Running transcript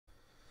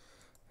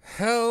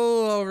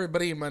Hello,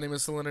 everybody. My name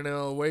is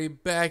Silaninil. Way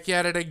back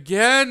at it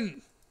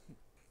again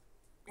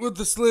with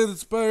the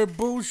Spire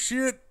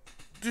bullshit,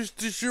 just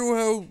to show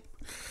how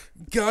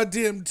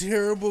goddamn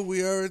terrible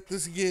we are at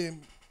this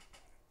game.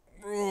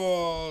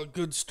 Oh,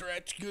 good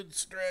stretch,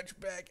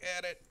 back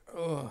at it.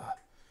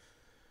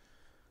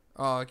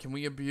 Can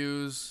we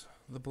abuse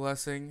the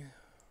blessing?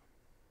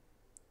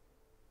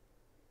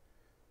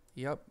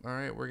 Yep. All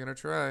right, we're gonna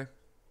try.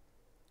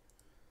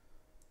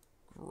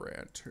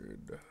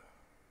 Granted.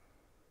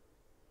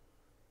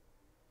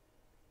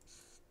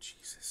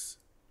 Jesus.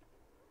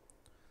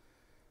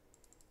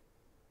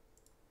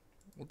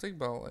 We'll take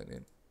ball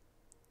lightning.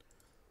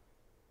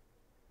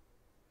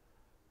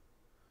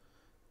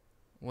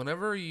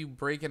 Whenever you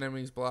break an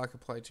enemy's block,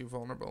 apply 2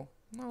 vulnerable.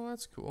 Oh,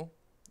 that's cool.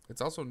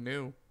 It's also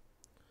new.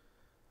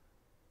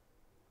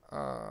 I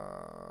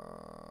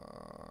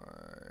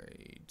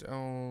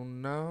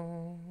don't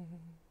know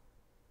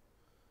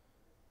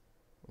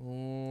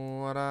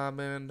what I've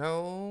been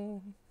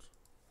told.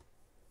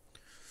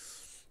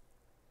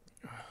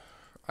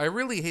 I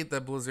really hate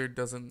that Blizzard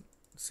doesn't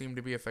seem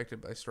to be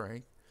affected by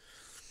strength.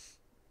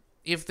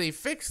 If they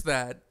fix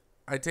that,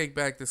 I take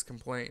back this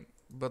complaint.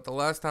 But the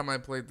last time I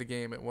played the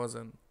game, it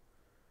wasn't.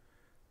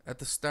 At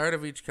the start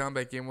of each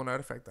combat game, 1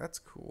 artifact. That's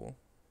cool.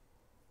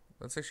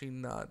 That's actually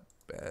not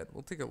bad.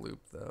 We'll take a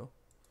loop, though.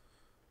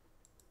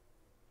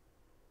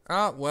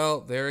 Ah, well,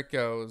 there it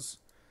goes.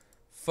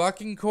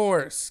 Fucking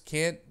course.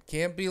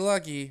 Can't be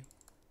lucky.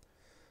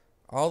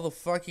 All the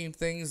fucking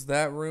things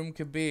that room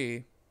could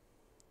be.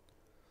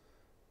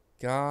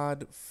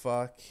 God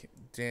fuck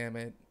damn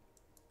it.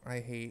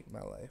 I hate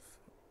my life.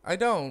 I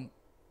don't.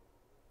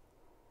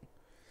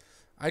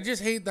 I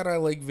just hate that I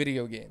like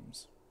video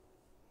games.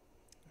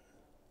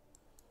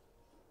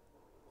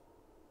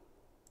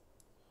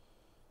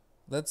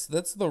 That's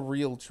the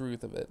real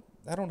truth of it.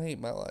 I don't hate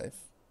my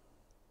life.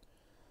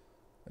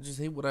 I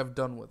just hate what I've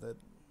done with it.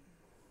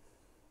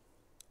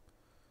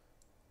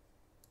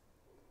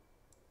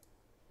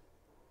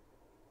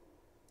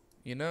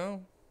 You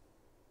know?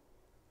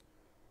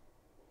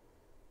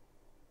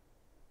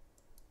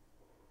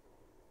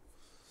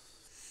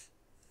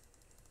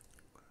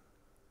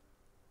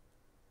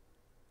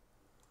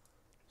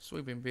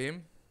 Sweeping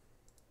beam.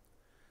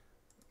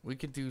 We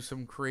could do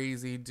some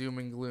crazy doom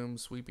and gloom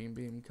sweeping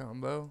beam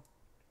combo.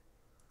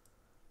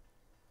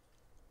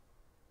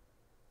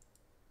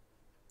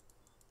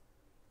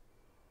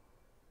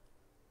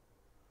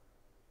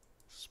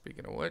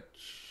 Speaking of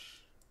which,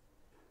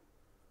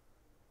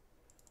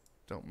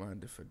 don't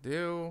mind if I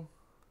do.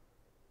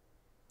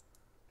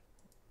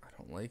 I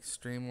don't like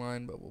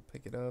Streamline, but we'll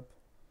pick it up.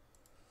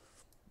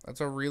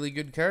 That's a really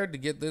good card to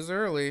get this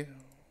early.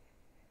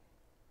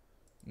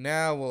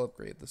 Now we'll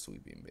upgrade the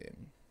sweeping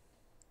beam.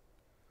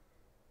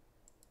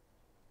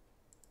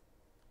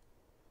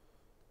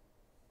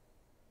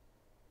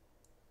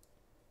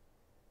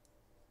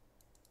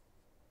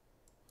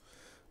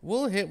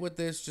 We'll hit with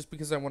this just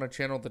because I want to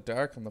channel the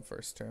dark on the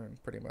first turn,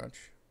 pretty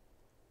much.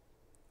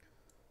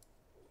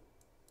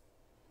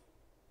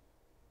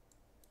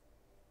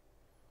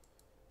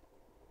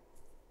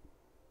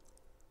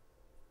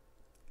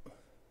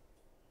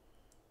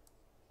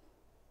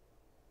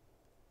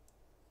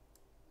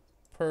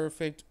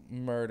 Perfect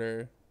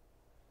murder.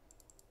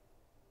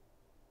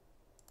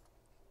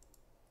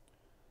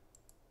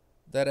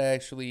 That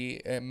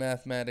actually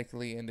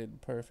mathematically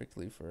ended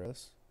perfectly for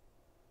us.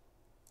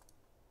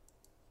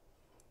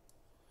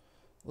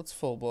 Let's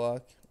full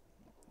block.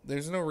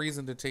 There's no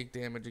reason to take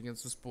damage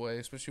against this boy,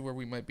 especially where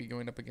we might be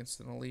going up against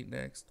an elite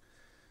next.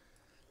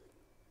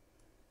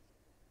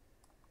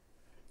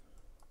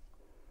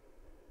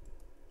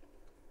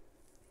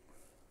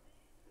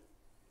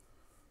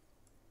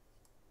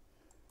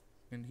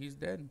 And he's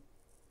dead.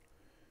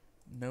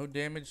 No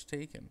damage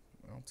taken.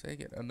 I'll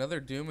take it. Another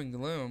doom and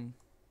gloom.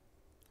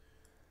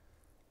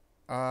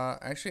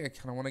 Actually, I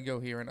kind of want to go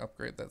here and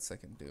upgrade that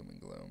second doom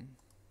and gloom.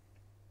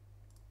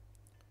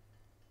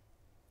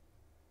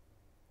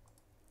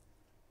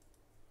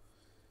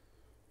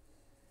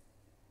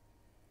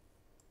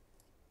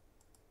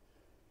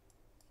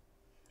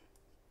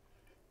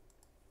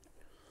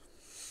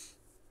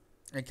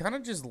 I kind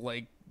of just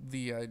like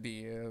the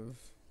idea of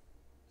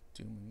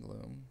doom and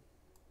gloom.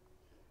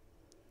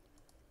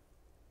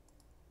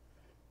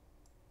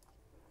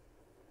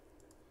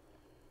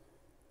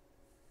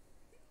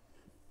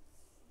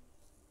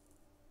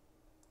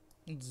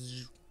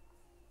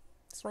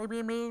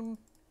 Sweeping beam.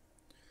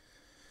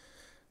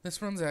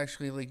 This one's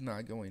actually like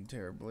not going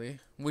terribly,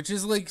 which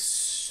is like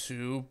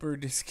super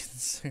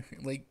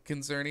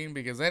concerning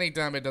because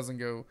anytime it doesn't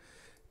go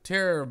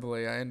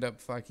terribly, I end up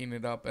fucking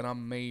it up in a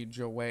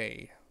major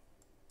way.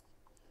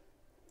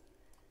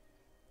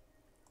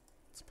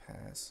 Let's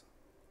pass.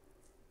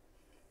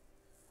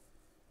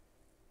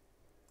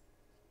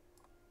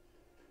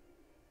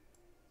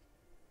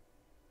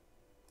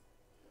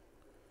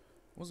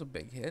 Was a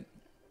big hit.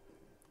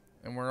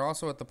 And we're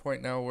also at the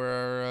point now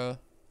where our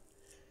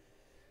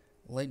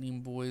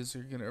lightning boys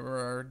are gonna, or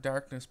our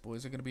darkness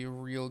boys are gonna be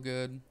real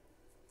good.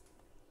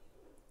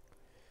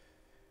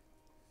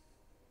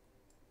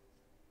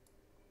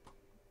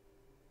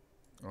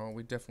 Oh,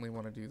 we definitely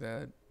want to do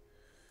that.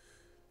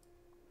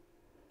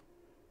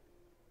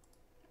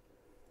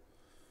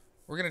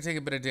 We're going to take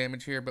a bit of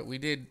damage here, but we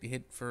did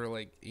hit for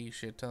like a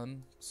shit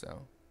ton,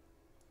 so.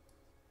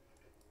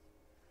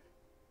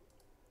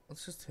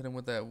 Let's just hit him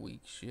with that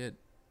weak shit.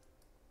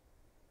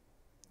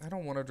 I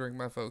don't want to drink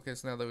my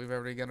focus now that we've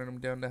already gotten him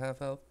down to half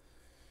health.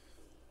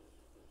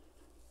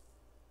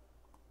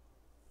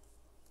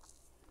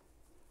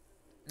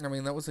 I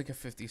mean, that was like a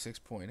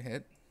 56-point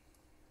hit.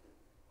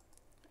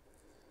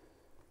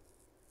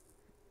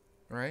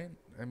 Right?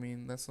 I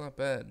mean, that's not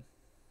bad.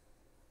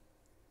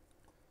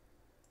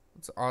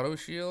 Let's auto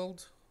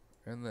shield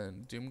and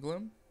then doom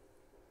gloom.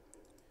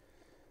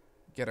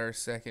 Get our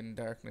second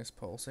darkness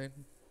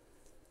pulsing.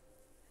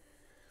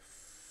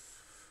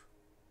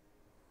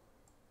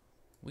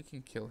 We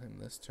can kill him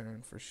this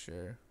turn for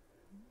sure.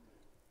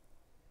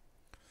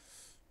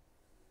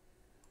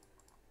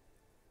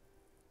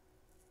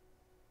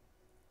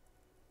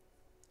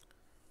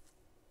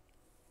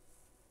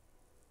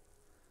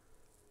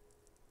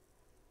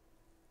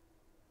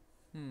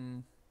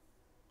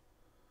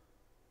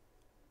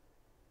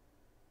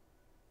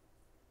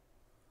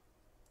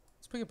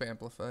 Let's pick up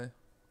Amplify.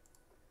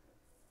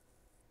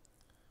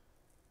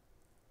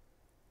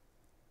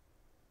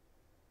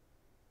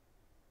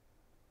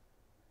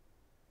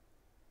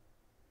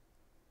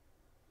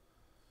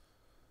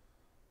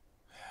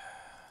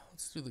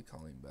 Let's do the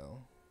calling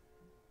bell.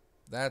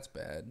 That's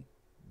bad.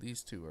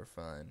 These two are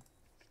fine.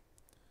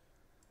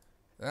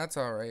 That's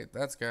alright.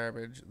 That's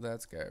garbage.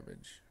 That's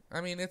garbage. I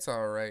mean, it's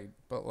alright,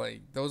 but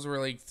like, those were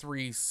like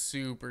 3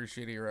 super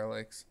shitty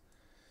relics.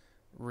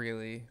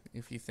 Really,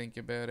 if you think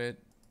about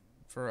it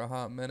for a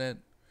hot minute.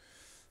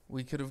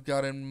 We could have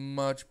gotten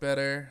much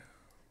better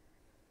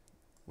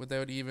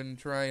without even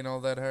trying all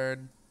that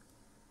hard.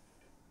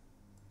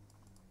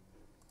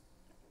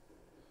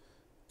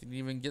 Didn't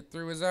even get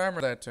through his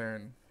armor that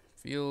turn.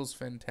 Feels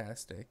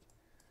fantastic.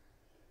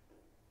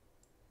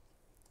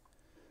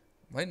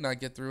 Might not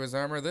get through his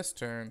armor this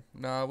turn.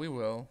 Nah, we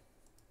will.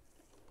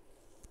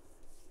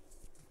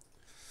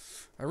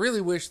 I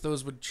really wish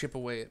those would chip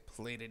away at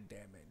plated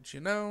damage, you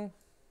know?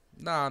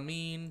 Nah, I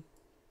mean,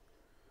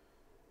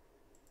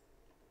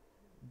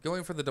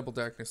 going for the double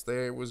darkness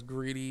there was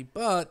greedy,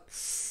 but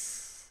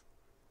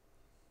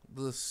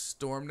the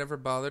storm never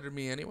bothered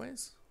me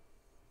anyways.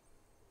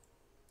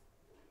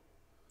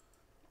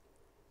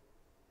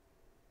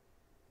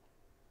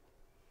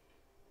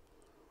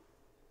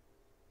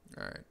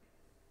 Alright.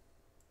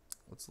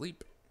 Let's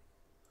leap.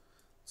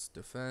 Let's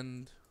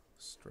defend.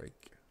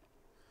 Strike.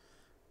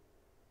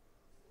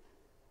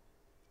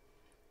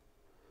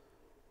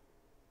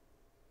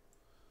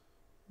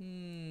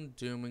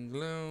 Doom and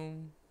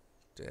gloom.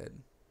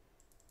 Dead.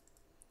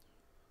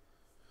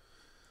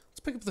 Let's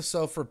pick up the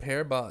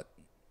self-repair bot.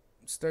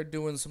 Start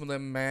doing some of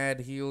them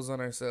mad heals on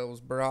ourselves,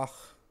 brah.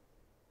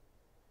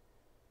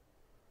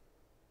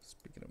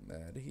 Speaking of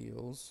mad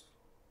heals.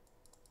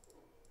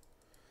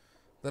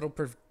 That'll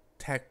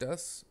protect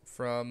us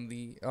from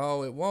the...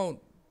 Oh, it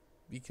won't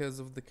because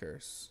of the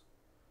curse.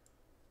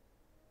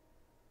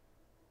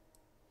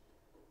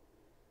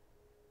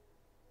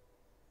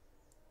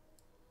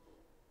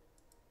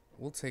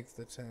 We'll take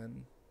the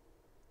 10.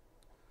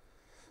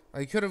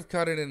 I could have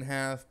cut it in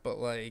half, but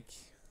like...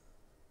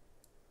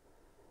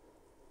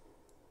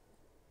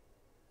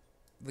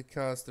 the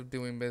cost of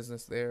doing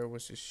business there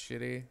was just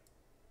shitty.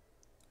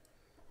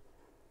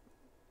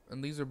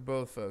 And these are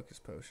both focus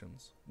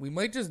potions. We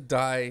might just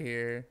die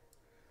here.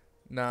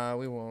 Nah,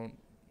 we won't.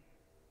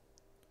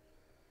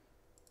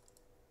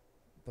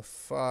 But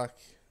fuck.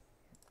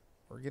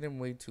 We're getting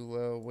way too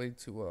low, way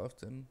too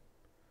often.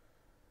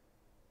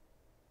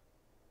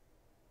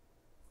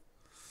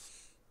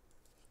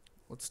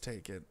 Let's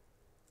take it.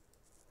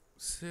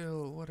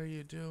 Sil, what are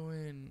you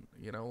doing?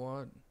 You know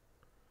what?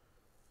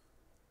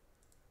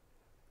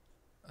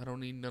 I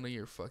don't need none of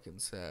your fucking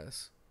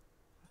sass.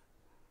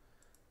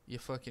 You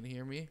fucking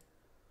hear me?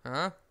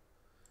 Huh?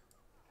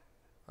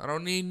 I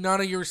don't need none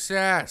of your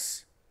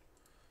sass.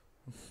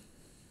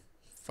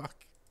 Fuck.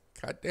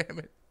 God damn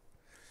it.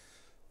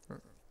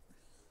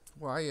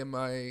 Why am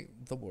I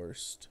the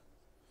worst?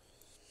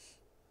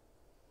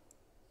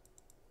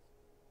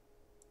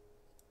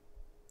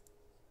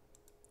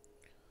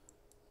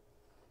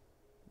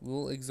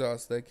 We'll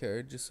exhaust that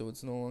card just so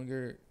it's no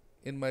longer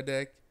in my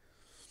deck.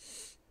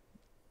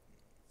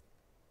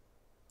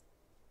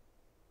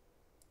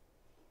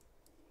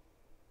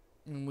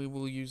 And we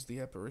will use the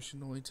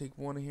apparition. Only take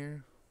 1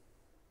 here.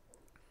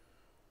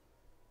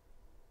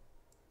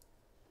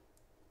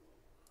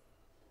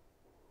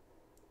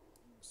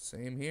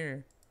 Same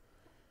here.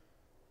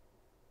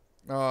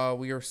 Oh,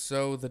 we are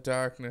so the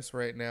darkness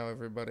right now,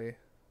 everybody.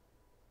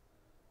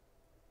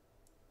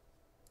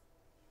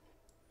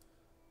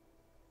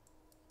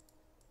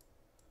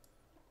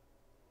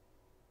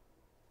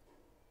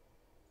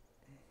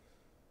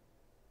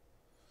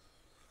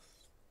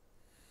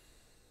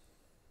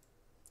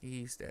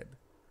 He's dead.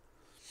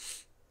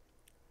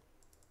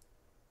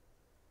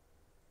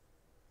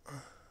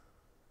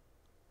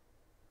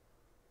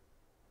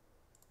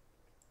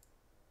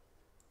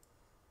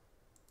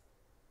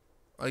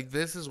 Like,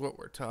 this is what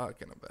we're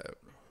talking about.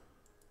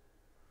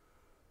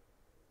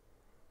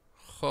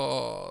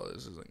 Oh,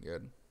 this isn't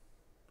good.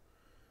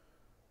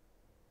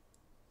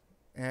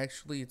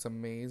 Actually, it's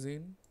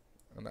amazing.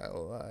 And I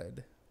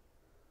lied.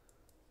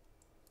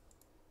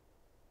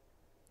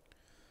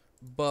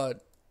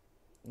 But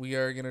we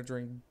are going to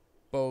drink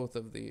both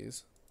of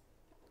these.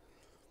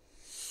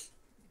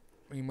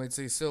 You might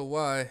say, so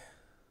why?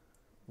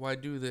 Why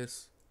do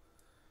this?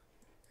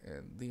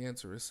 And the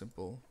answer is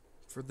simple.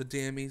 For the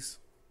dammies.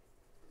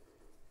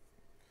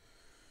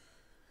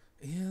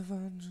 If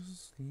I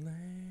just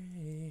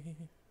lay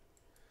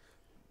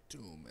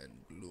doom and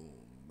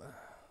gloom.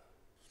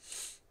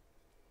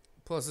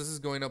 Plus, this is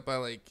going up by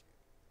like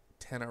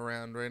 10 a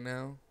round right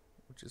now,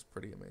 which is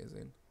pretty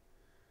amazing.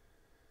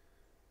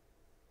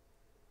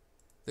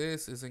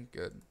 This isn't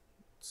good.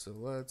 So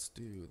let's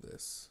do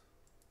this.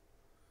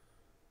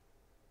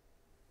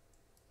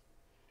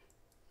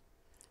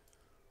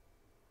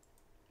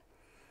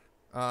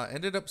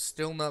 Ended up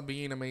still not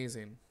being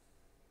amazing.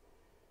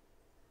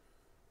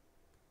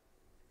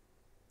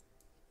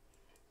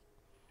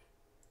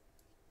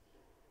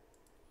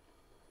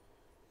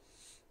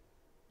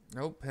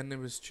 Nope, Pendant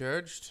was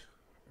charged.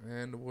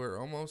 And we're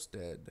almost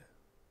dead.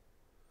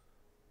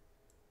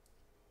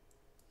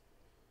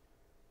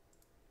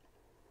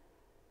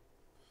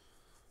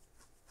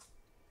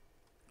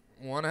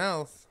 One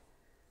health.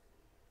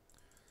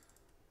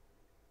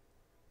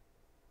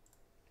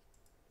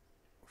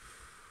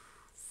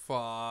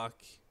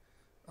 Fuck.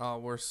 Oh,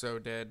 we're so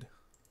dead.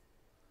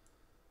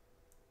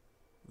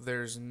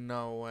 There's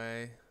no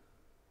way.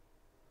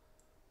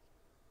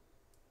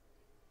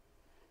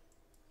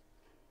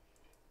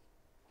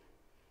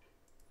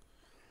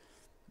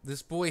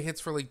 This boy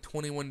hits for like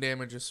 21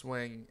 damage a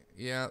swing.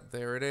 Yeah,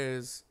 there it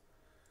is.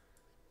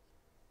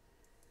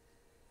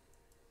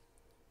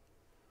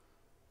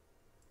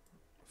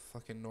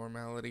 Fucking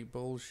normality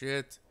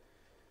bullshit.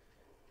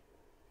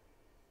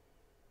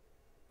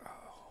 Oh.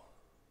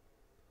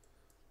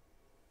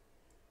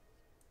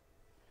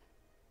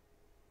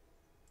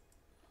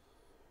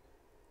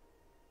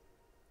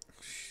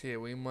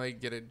 Shit, we might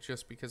get it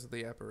just because of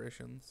the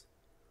apparitions.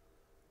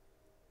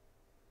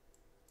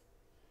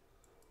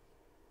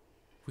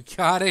 We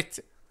got it.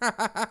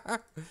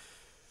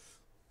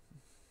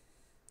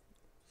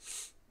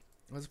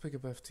 Let's pick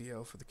up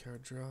FTL for the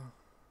card draw.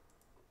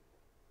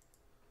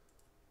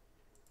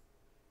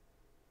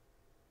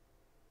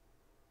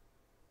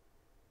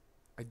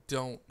 I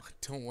don't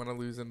want to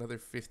lose another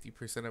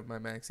 50% of my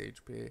max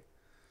HP.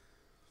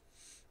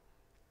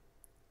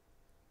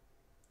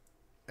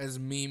 As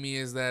memey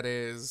as that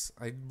is,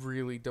 I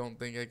really don't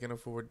think I can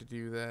afford to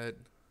do that.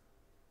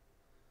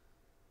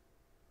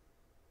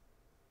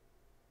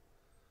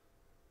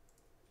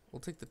 We'll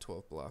take the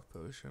 12 block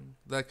potion.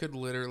 That could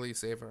literally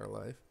save our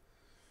life.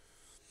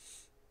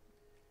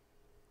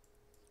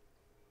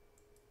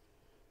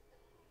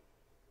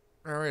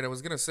 Alright, I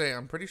was gonna say,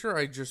 I'm pretty sure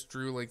I just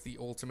drew like the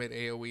ultimate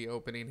AoE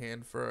opening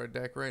hand for our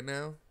deck right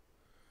now.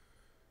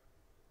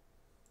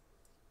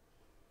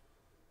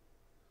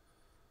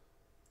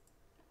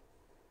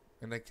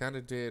 And I kind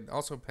of did.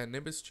 Also,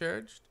 Penibus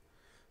charged.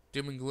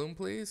 Doom and Gloom,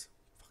 please.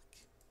 Fuck.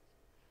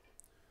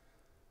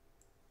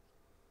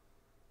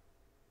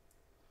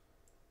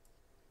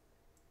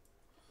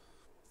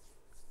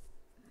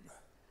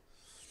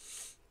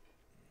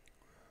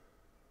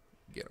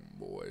 Get 'em,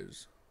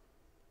 boys.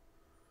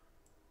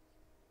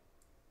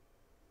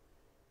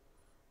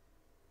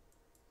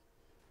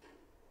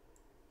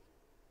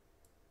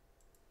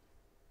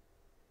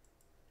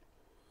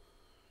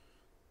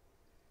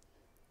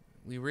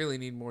 We really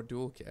need more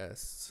dual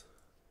casts.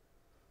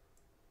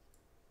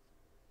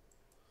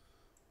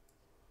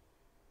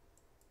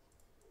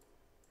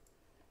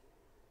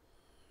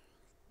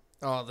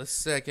 Oh, the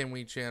second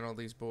we channel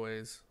these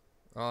boys.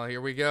 Oh, here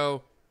we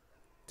go.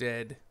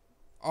 Dead.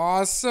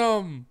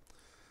 Awesome.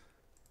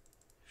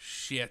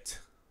 Shit.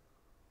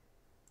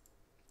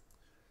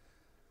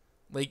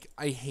 Like,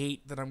 I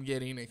hate that I'm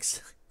getting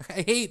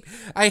I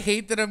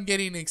hate that I'm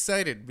getting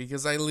excited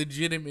because I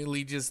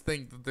legitimately just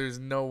think that there's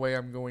no way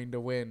I'm going to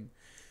win.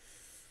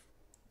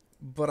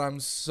 But I'm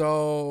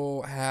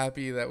so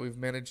happy that we've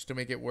managed to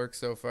make it work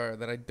so far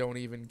that I don't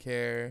even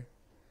care.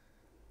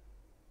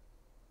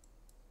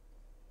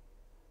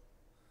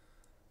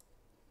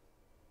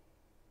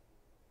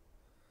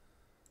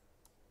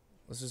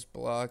 Let's just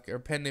block. Our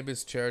pen nib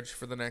is charged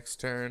for the next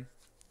turn.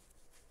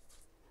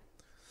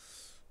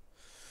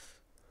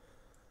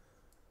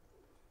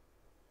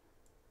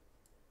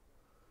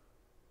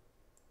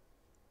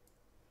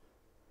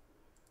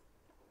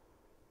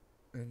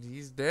 And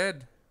he's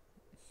dead.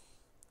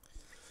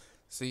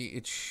 See,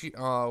 it's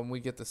we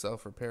get the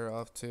self repair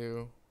off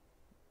too,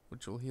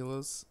 which will heal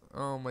us.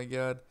 Oh my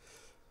god.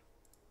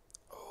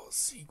 Oh,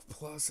 Seek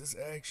Plus is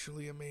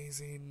actually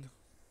amazing.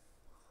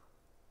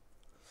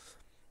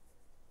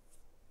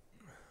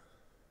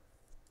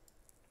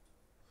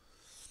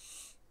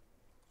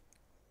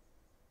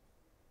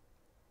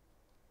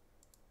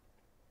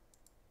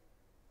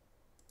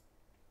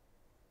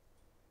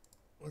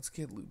 Let's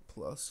get Loot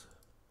Plus.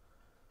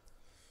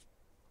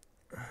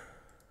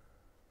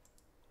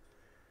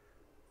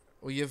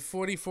 Well, you have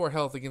 44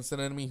 health against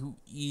an enemy who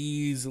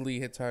easily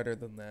hits harder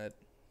than that.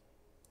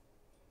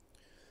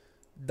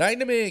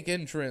 Dynamic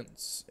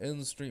entrance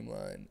and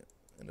streamline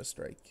and a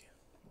strike.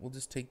 We'll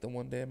just take the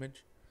 1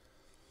 damage.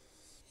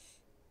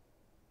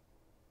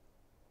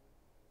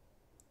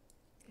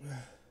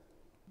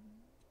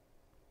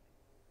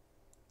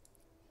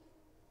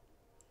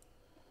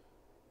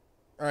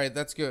 Alright,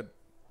 that's good.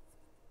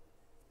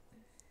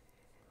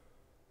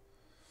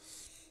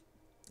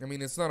 I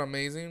mean, it's not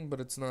amazing, but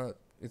it's not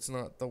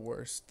the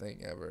worst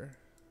thing ever.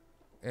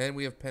 And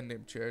we have pen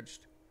name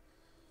charged.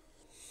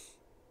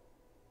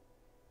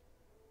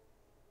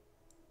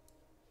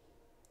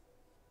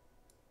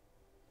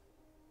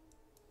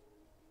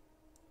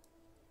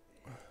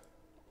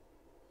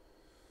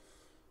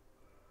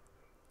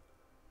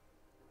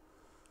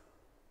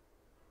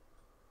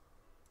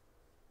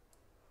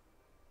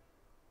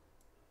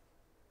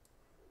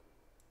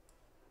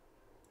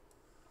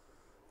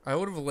 I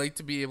would have liked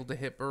to be able to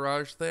hit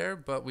barrage there,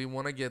 but we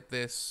want to get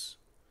this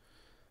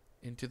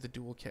into the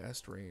dual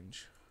cast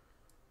range.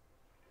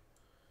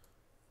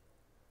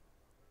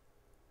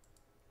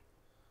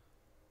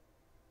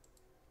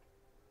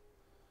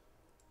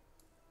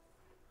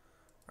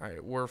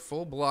 Alright, we're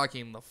full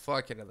blocking the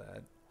fuck out of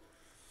that.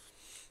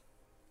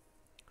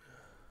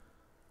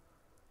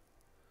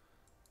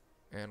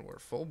 And we're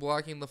full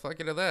blocking the fuck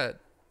out of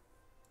that.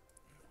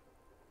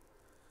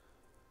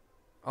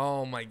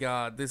 Oh my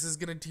god, this is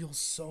gonna deal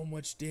so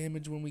much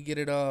damage when we get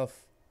it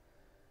off.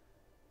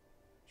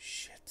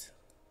 Shit.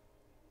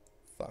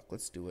 Fuck,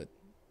 let's do it.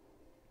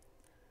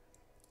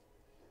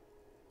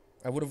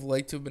 I would have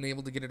liked to have been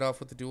able to get it off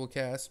with the dual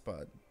cast,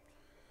 but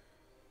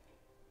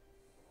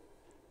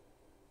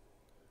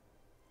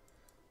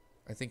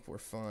I think we're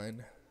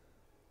fine.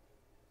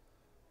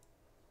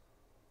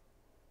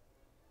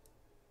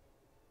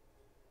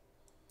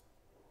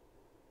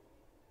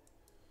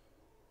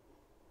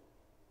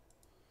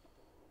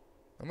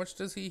 How much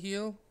does he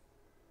heal?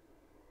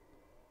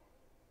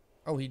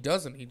 Oh, he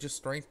doesn't. He just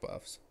strength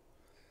buffs.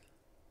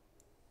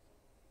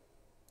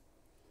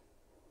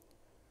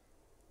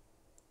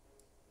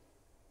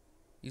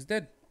 He's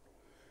dead.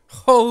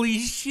 Holy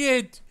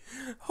shit!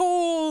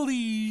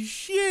 Holy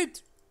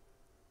shit!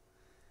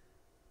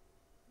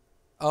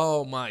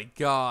 Oh my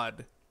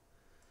god.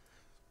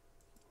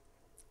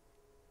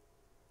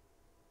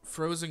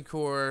 Frozen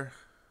Core.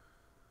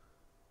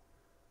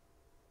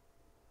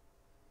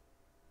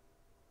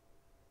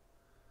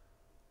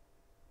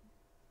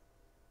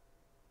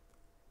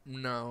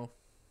 No.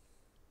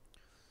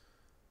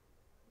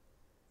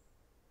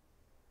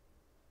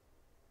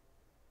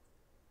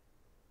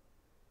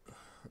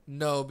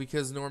 No,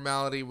 because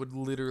normality would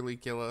literally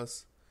kill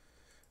us.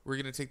 We're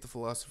going to take the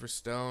Philosopher's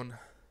Stone.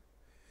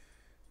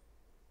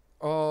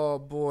 Oh,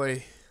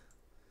 boy.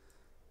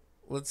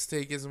 Let's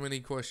take as many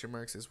question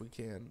marks as we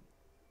can.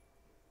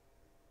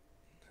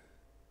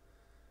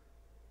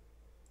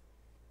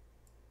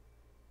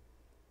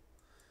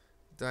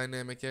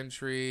 Dynamic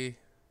entry.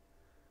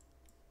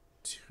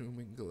 Doom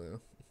and Gloom.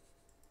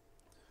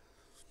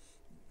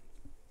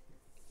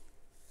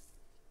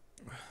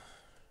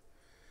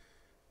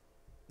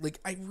 Like,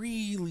 I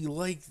really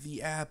like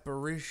the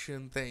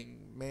apparition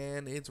thing,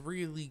 man. It's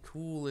really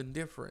cool and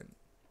different.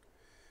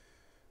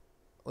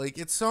 Like,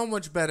 it's so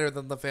much better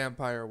than the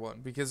vampire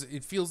one because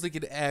it feels like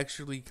it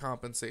actually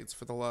compensates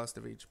for the loss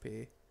of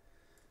HP.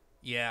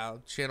 Yeah, I'll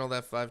channel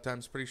that 5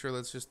 times. Pretty sure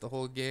that's just the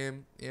whole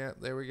game. Yeah,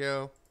 there we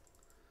go.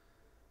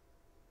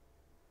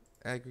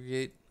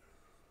 Aggregate.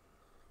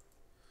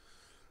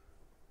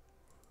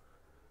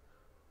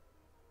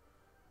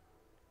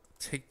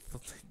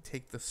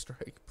 Take the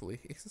strike,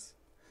 please.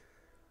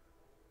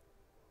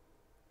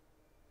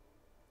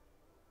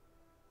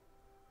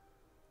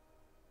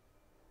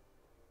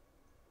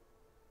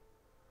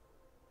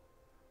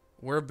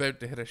 We're about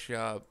to hit a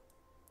shop.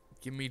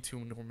 Give me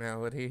 2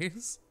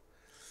 normalities.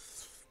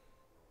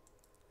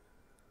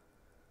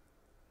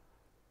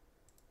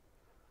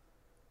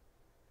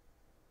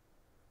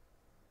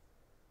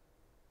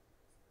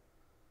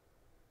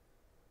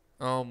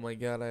 Oh my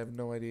god, I have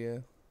no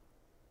idea.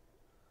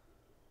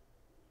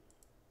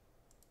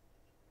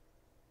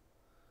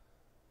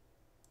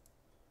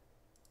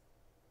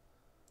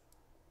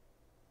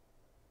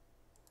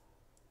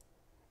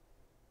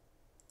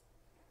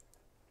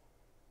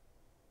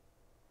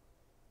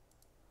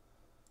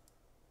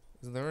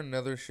 Is there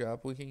another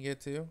shop we can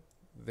get to?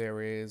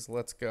 There is.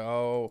 Let's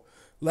go.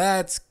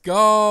 Let's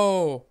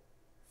go.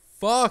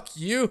 Fuck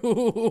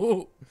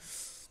you.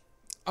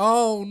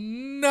 Oh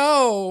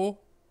no.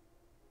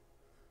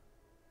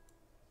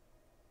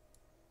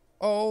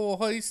 Oh,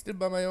 hoisted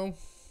by my own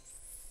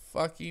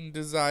fucking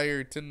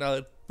desire to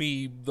not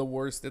be the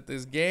worst at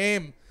this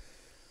game.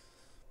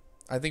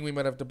 I think we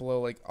might have to blow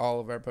like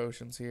all of our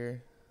potions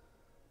here.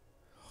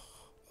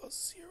 A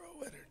 0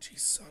 energy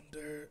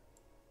sunder.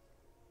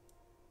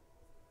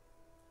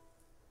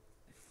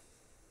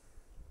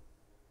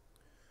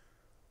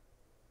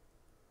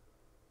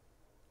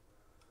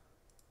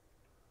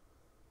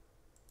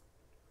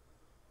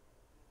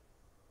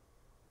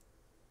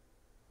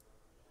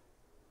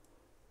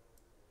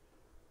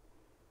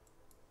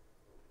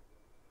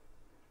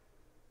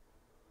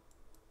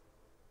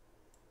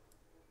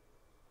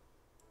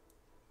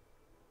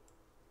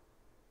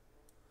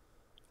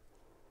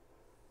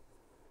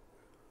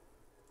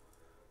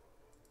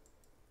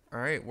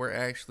 Alright, we're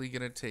actually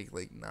going to take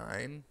like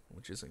 9,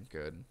 which isn't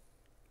good.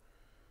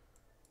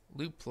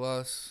 Loop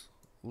plus,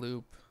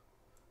 loop,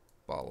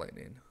 ball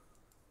lightning.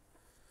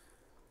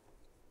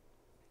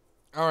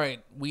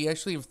 Alright, we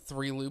actually have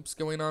 3 loops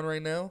going on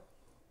right now.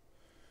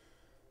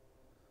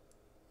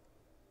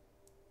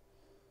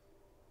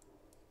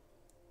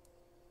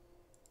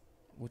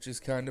 Which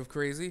is kind of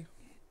crazy.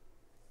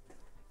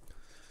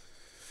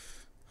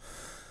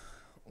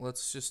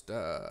 Let's just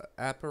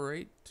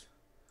apparate.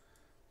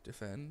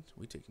 Defend.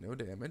 We take no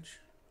damage.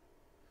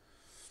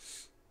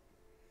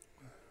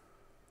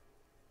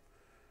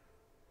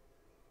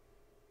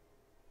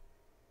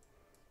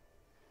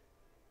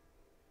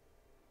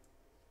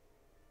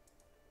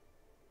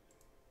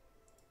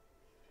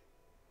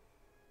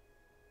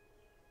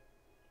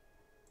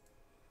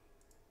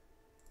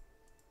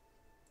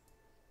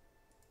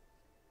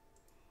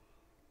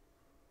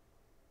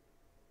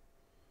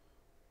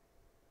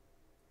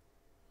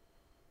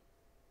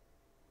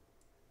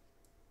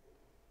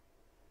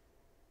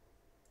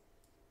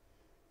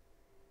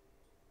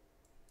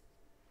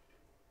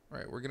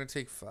 Alright, we're going to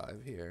take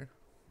 5 here.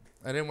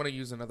 I didn't want to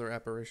use another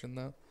apparition,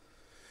 though.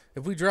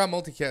 If we draw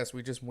multicast,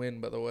 we just win,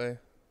 by the way.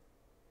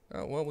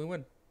 Oh, well, we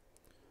win.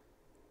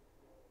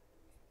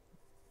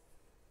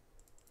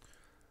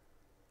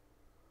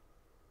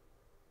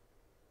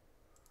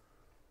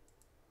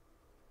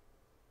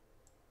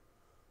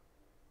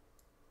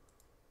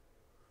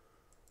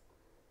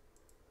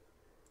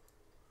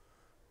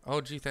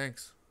 Oh, gee,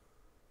 thanks.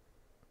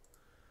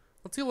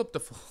 Let's heal up to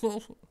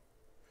full.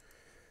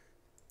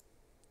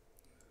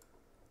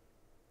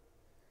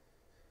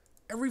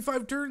 Every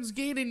 5 turns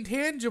gain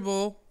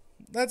intangible.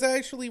 That's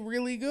actually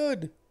really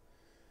good.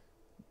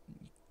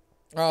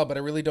 Oh, but I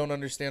really don't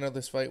understand how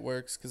this fight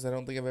works because I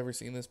don't think I've ever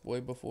seen this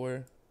boy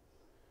before.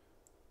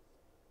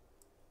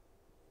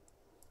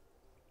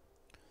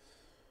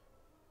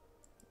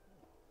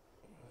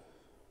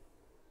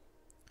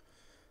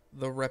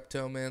 The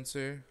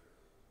Reptomancer.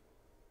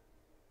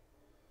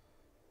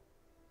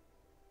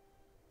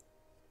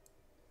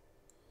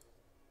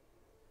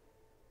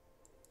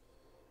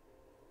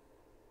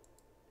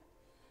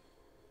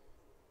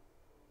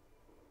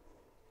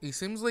 He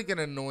seems like an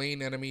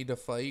annoying enemy to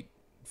fight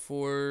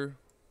for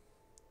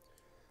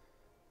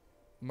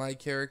my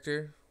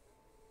character.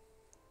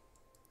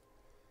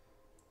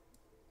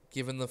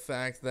 Given the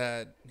fact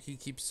that he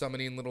keeps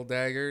summoning little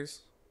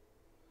daggers.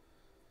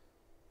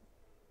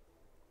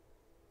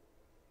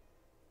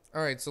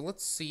 Alright, so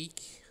let's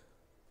seek.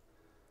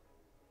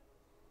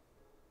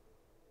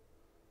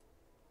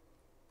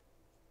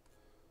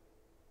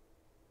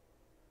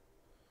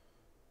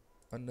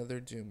 Another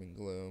Doom and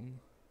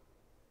Gloom.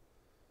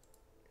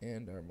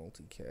 And our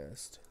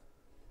multicast.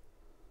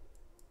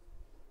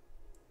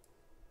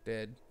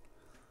 Dead.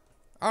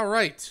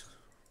 Alright.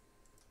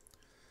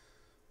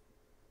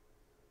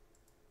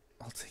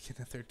 I'll take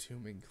another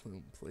Doom and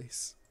Gloom,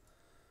 please.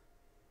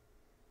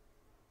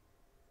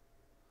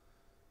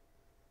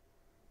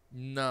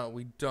 No,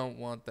 we don't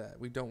want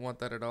that. We don't want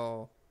that at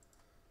all.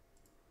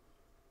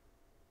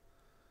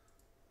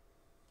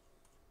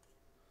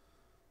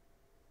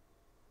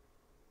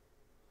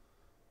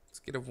 Let's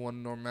get a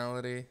 1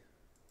 normality.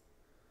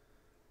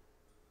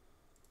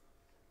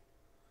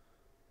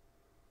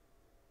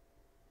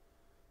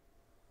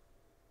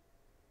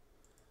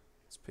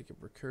 Let's pick up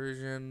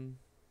recursion.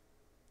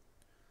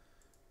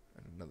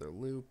 And another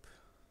loop.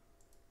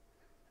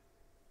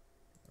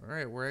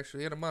 Alright, we're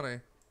actually out of money.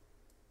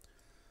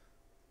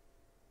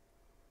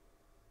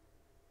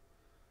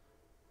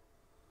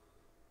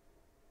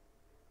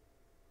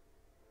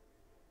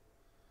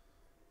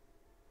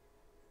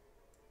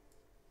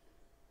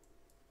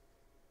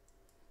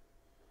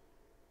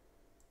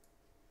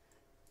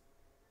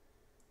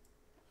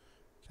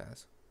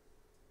 Pass.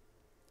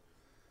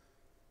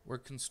 We're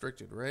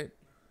constricted, right?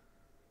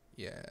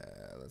 Yeah,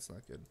 that's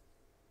not good.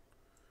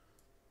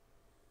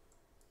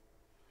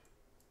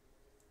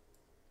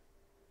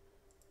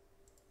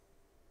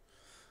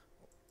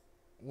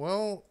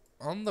 Well,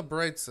 on the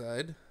bright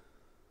side,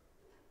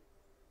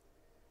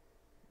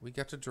 we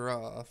got to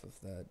draw off of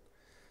that.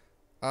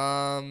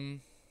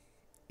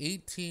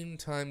 18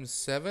 times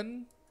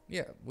 7?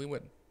 Yeah, we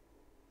win.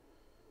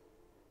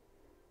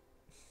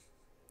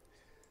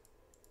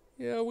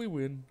 Yeah, we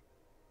win.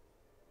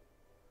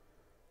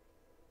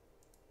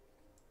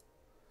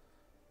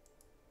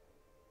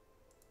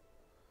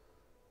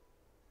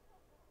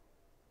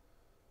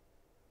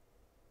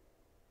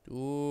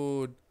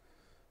 Dude,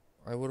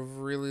 I would have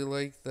really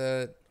liked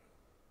that.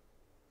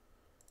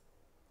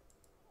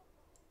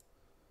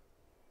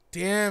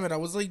 Damn it, I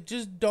was like,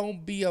 just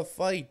don't be a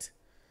fight.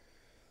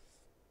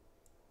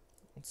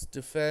 Let's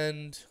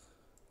defend.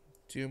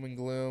 Doom and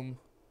Gloom.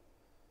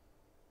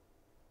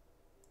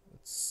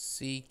 Let's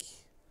seek.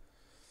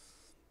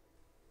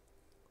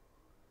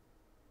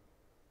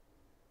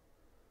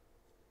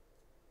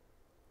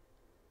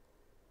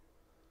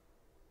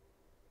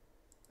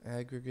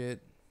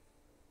 Aggregate.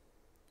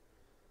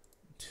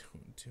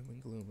 Doom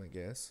and Gloom, I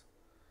guess.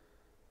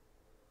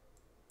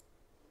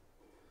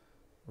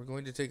 We're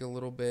going to take a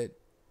little bit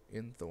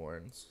in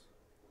Thorns.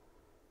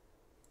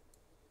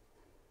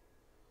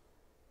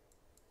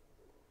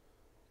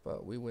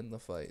 But we win the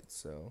fight,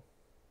 so.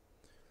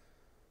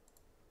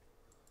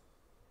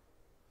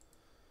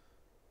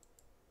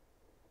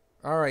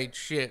 Alright,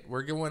 shit.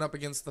 We're going up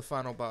against the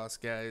final boss,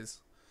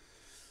 guys.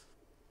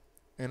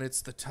 And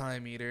it's the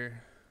Time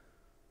Eater.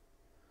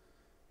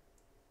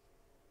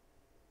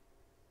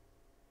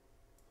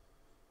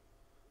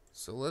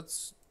 So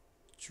let's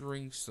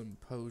drink some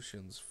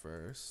potions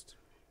first.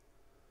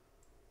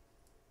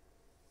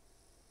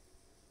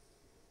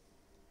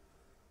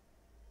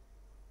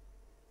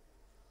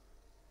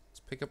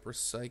 Let's pick up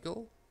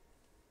Recycle.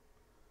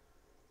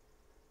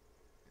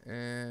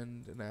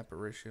 And an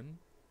Apparition.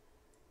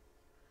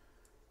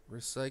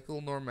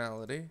 Recycle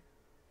Normality.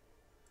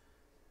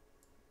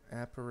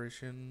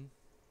 Apparition.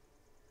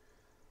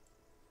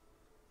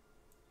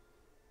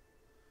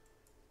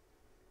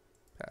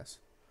 Pass.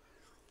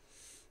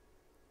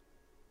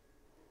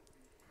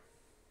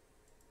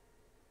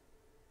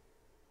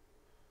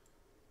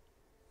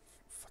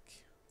 Fuck you.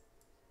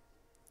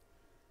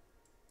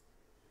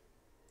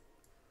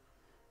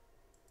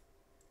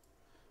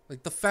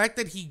 Like, the fact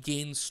that he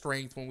gains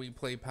strength when we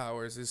play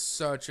powers is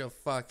such a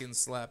fucking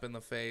slap in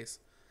the face.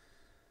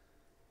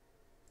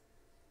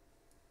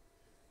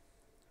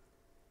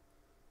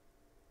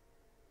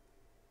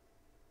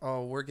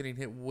 Oh, we're getting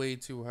hit way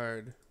too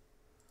hard.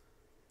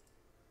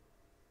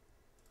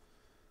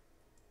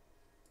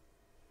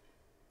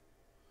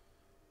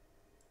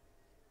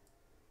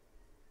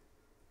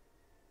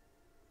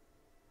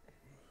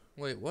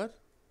 Wait, what?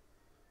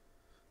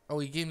 Oh,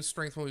 he gains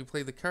strength when we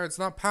play the cards,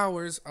 not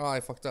powers. Oh, I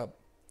fucked up.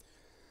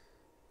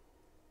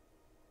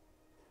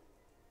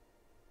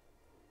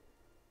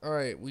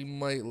 Alright, we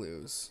might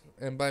lose.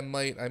 And by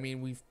might, I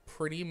mean we've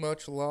pretty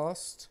much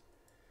lost.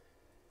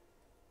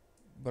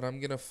 But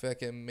I'm gonna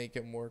fucking make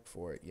him work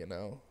for it, you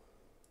know?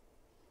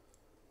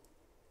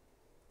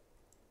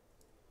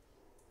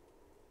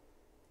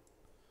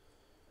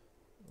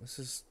 This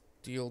is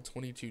deal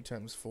 22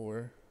 times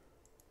 4.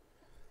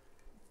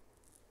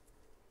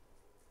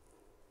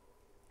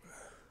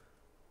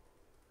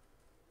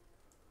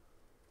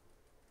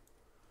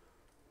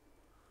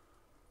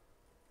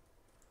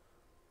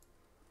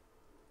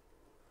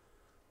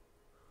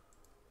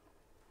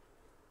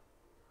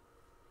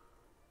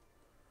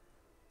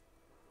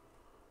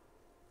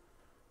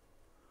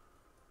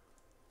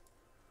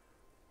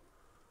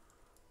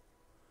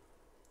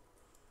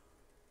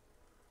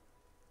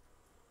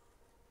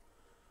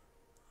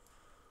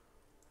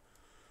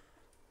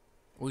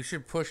 We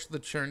should push the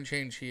churn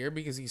change here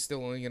because he's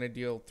still only going to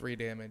deal 3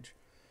 damage.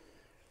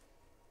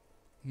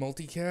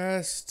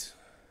 Multicast.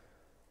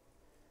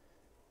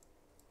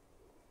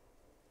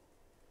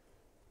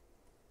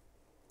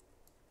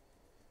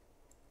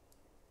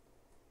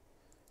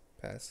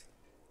 Pass.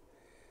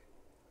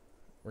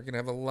 We're going to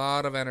have a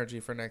lot of energy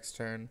for next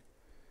turn.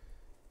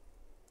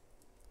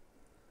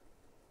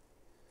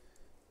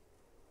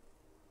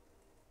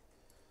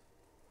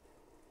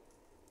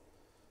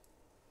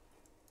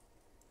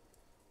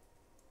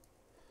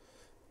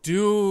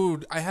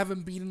 Dude, I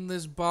haven't beaten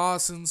this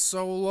boss in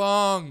so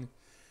long.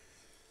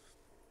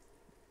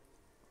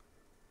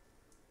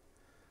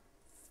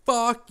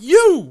 Fuck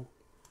you!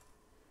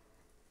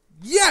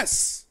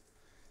 Yes!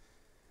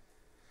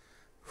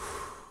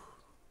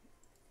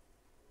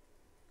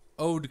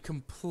 Owed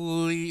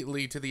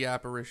completely to the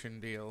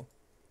apparition deal.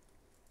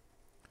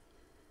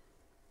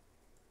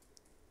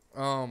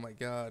 Oh my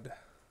god.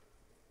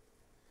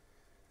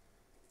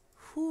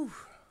 Whew.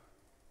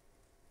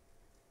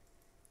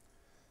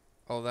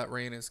 Oh, that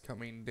rain is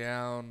coming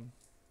down.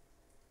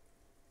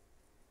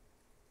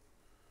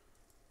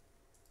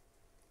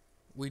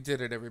 We did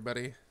it,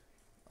 everybody.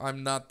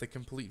 I'm not the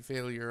complete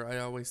failure I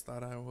always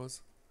thought I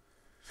was.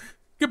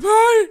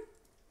 Goodbye!